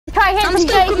try hit some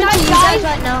dirty snipes, guys.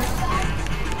 Right now.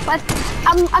 But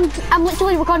I'm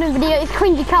literally recording a video. It's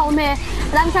cringy Callum here,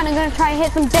 and I'm gonna try and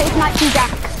hit some dirty snipes from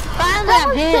Jack. That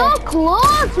was so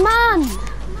close, man.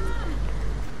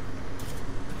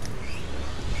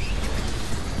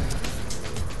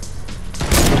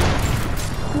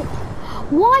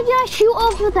 Why did I shoot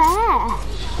over there?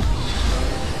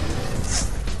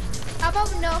 How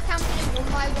about no camping in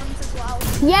 1x1s as well?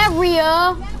 Yeah,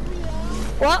 Rio.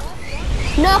 What?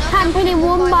 No camping in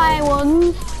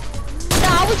 1x1s. No,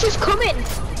 I was just coming.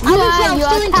 I was still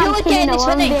getting this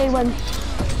one.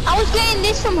 I was getting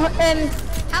this from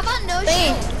How about no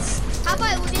shields? How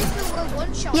about we just do a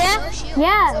one shot? Yeah. No shields,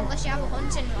 Yeah. unless you have a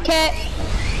hunting rifle. Okay.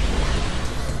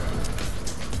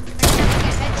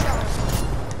 Get headshots.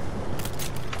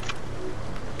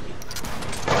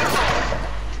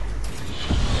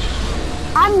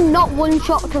 I'm not one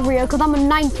shot to Rio because I'm a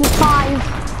 95.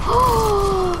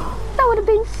 That would have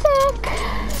been sick.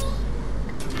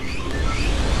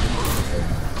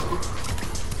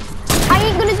 I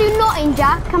ain't gonna do nothing,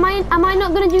 Jack. Am I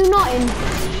not gonna do nothing?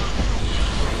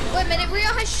 Wait a minute,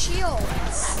 Rio has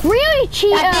shields. Rio, you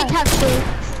cheater. I did have shields.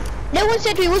 No one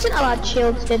said we wasn't allowed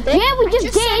shields, did they? Yeah, we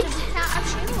just did. Said we can't have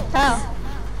shields. Oh.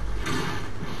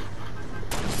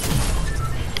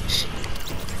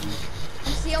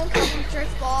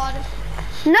 Driftboard.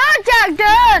 No, Jack,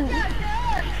 don't.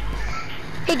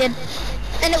 He did.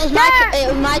 And it was my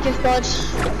driftboard.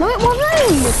 No, it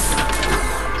wasn't.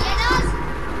 Yeah,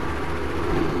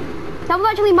 That was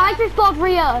actually my driftboard,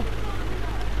 Rio.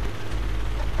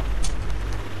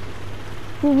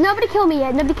 Nobody kill me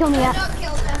yet. Nobody kill me yet. don't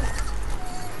kill them.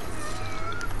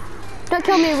 Don't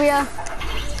kill me, Rio.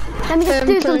 Let me just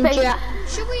do something.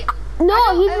 Should we? No,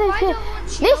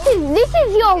 this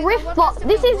is your rift board.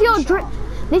 This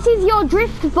is your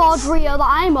drift board, Rio, that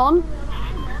I'm on.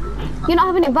 You're not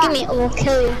having it back. Give me it, we'll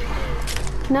kill you.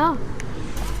 No.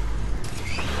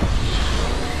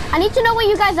 I need to know where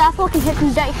you guys are so I can hit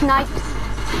some dirty snipes.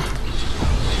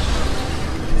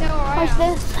 What's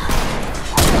this?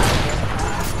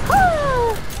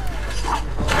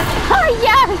 Oh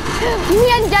yes! Me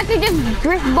and Jackie just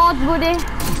drift board, buddy.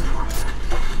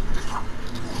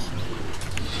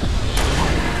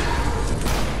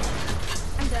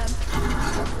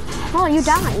 Oh, you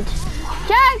died.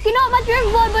 Jack, you're not my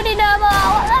driftboard buddy no more. I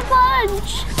want that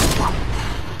punch.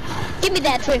 Give me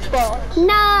that driftboard.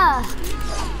 Nah.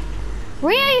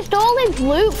 Rio stole his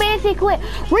loot, basically.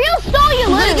 Rio stole your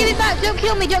loot. Give it back. Don't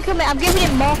kill me. Don't kill me. I'm giving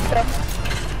him more stuff.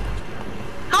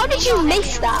 How did you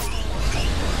miss that?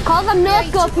 Cause I'm no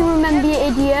scope, you remember, you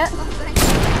idiot.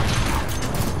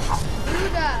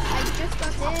 Ruda, I just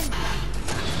got in.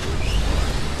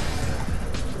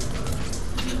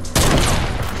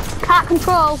 Can't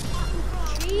control.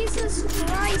 Jesus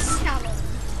Christ, Callum.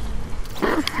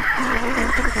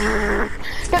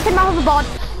 Don't take my hoverboard.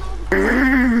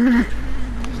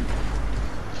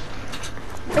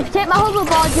 If you take my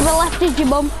hoverboard, you've arrested your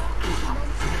mum.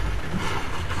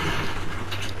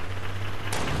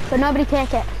 But nobody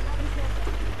take it.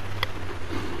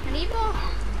 I need more.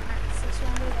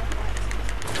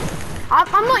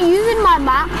 I'm not using my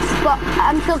maps, but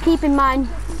I'm still keeping mine.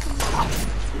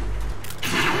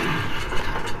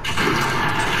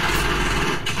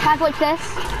 Guys, watch this.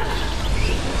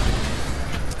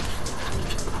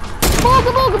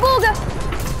 Booga, booga, booga!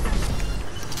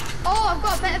 Oh, I've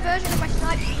got a better version of my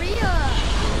sniper. Rio.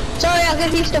 Sorry, I'll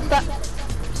give you stuff back.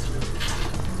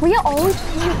 We are old.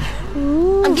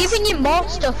 I'm giving you more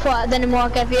stuff than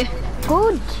what I gave you.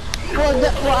 Good.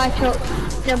 What I took.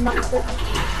 No matter.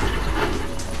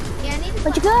 Yeah, I need to.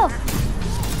 Where'd you go?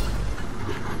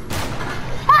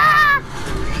 Ah!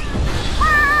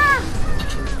 Ah!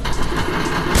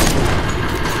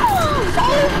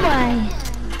 Oh my.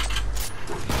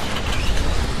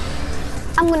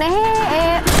 I'm gonna hit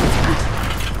it.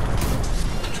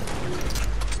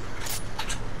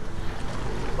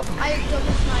 I have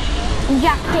double sniper.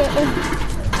 Jacket.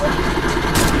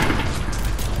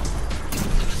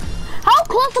 How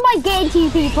close am I getting to you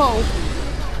people?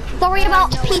 Sorry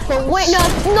about people. Wait, no,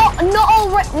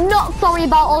 not sorry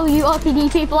about all you OPD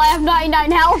people. I have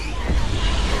 99 health.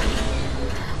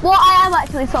 Well, I am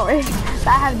actually sorry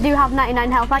that I do have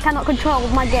 99 health. I cannot control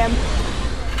my game.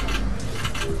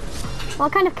 Well, I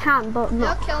kind of can, but no.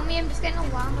 Don't kill me. I'm just getting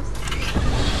alarmed.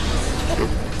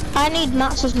 I need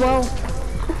mats as well.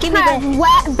 Give me this.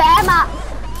 Bear mats.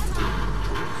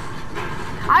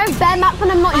 I have bear mats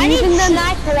and I'm not using them.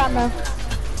 I need sniper ammo.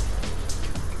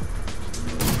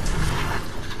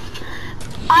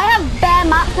 I have bear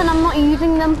mats and I'm not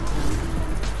using them.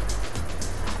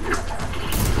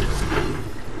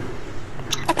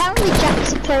 Apparently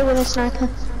Jack's a pro with a sniper.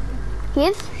 He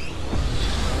is.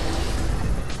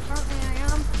 Apparently I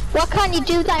am. Why can't you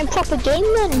do that in proper game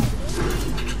then?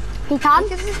 He can.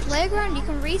 Because this playground, you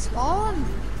can respawn.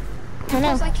 I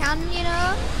know. Yes, I can, you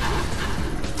know.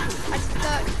 I just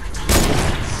don't.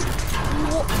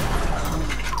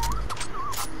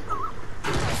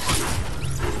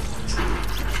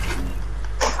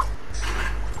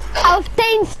 I was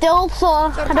staying still, so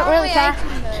I don't really care.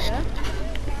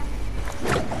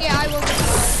 Yeah, I will.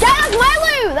 That's my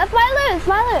loot! That's my loot! That's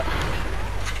my loot!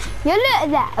 You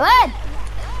loot that, what?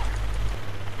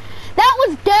 That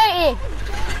was dirty!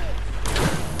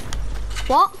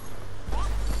 What?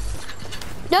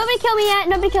 Nobody kill me yet,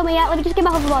 nobody kill me yet. Let me just get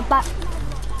my hoverboard back.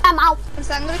 I'm out.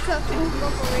 So I'm gonna go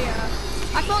for Rio.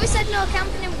 I thought we said no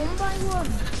camping in 1 by 1.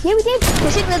 Yeah, we did.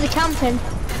 This isn't really camping.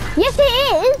 Yes, it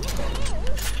is.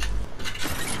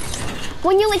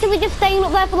 When you're literally just staying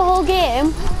up there for the whole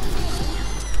game.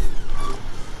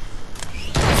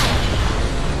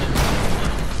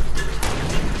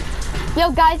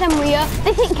 Yo guys, I'm Rio.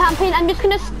 This ain't camping. I'm just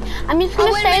gonna stay on the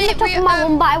top of my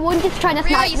 1 by 1, just trying to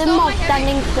snipe them while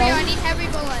standing still. Rio, I need heavy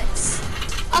bullets.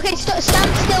 Okay, stand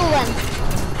still then.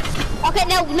 Okay,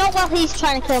 no, not while he's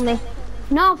trying to kill me.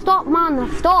 No, stop, man. I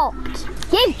stopped.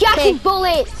 Give Jackie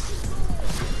bullets.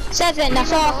 7,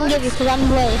 that's all I can give you because I'm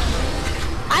low.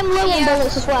 I'm low on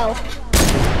bullets as well.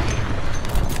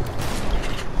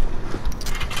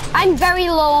 I'm very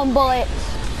low on bullets.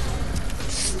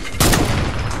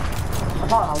 I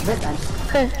thought I was it then.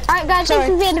 Okay. Alright guys, this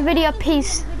is the end of the video.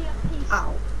 Peace.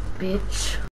 Ow, bitch.